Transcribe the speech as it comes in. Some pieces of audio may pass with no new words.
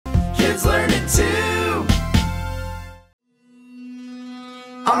kids learn it too.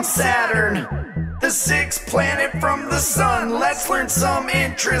 I'm Saturn, the sixth planet from the sun. Let's learn some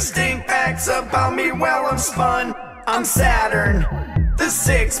interesting facts about me while I'm spun. I'm Saturn, the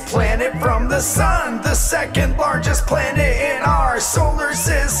sixth planet from the sun, the second largest planet in our solar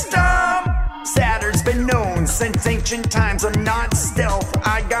system. Saturn's been known since ancient times. I'm not stealth.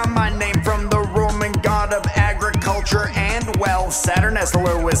 I got my name from the Roman god of agriculture and wealth. Saturn has the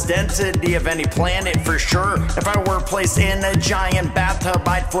lowest density of any planet for sure. If I were placed in a giant bathtub,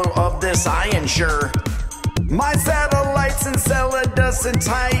 I'd float up this iron, sure. My satellites Enceladus and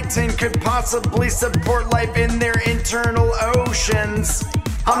Titan could possibly support life in their internal oceans.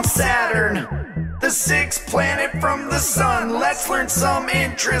 I'm Saturn, the sixth planet from the sun. Let's learn some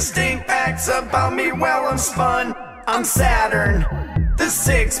interesting facts about me while I'm spun. I'm Saturn, the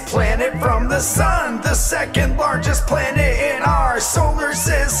sixth planet from the sun, the second largest planet in our solar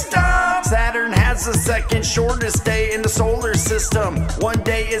system. Saturn has the second shortest day in the solar system. One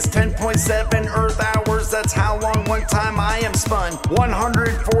day is 10.7 Earth hours. That's how long one time I am spun.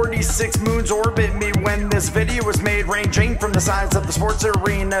 146 moons orbit me when this video was made, ranging from the size of the sports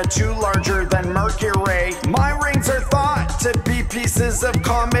arena to larger than Mercury. My rings are thought to be pieces of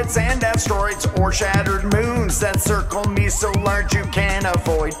comets and asteroids, or shattered moons that circle me so large you can't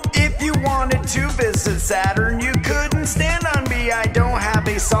avoid. If you wanted to visit Saturn, you couldn't stand on me. I don't have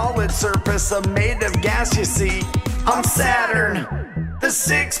a solid surface, I'm made of gas, you see. I'm Saturn, the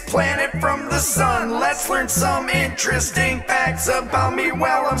sixth planet from the sun. Let's learn some interesting facts about me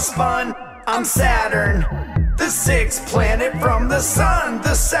while I'm spun. I'm Saturn, the sixth planet from the sun,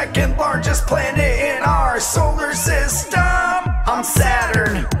 the second largest planet in our solar system. I'm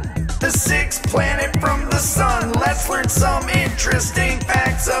Saturn, the sixth planet from the sun. Let's learn some interesting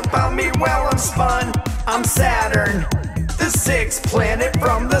facts about me while I'm spun. I'm Saturn, the sixth planet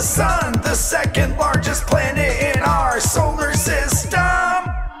from the sun, the second largest planet in our solar system.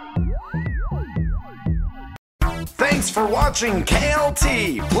 Thanks for watching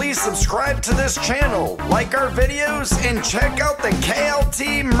KLT. Please subscribe to this channel, like our videos, and check out the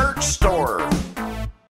KLT merch store.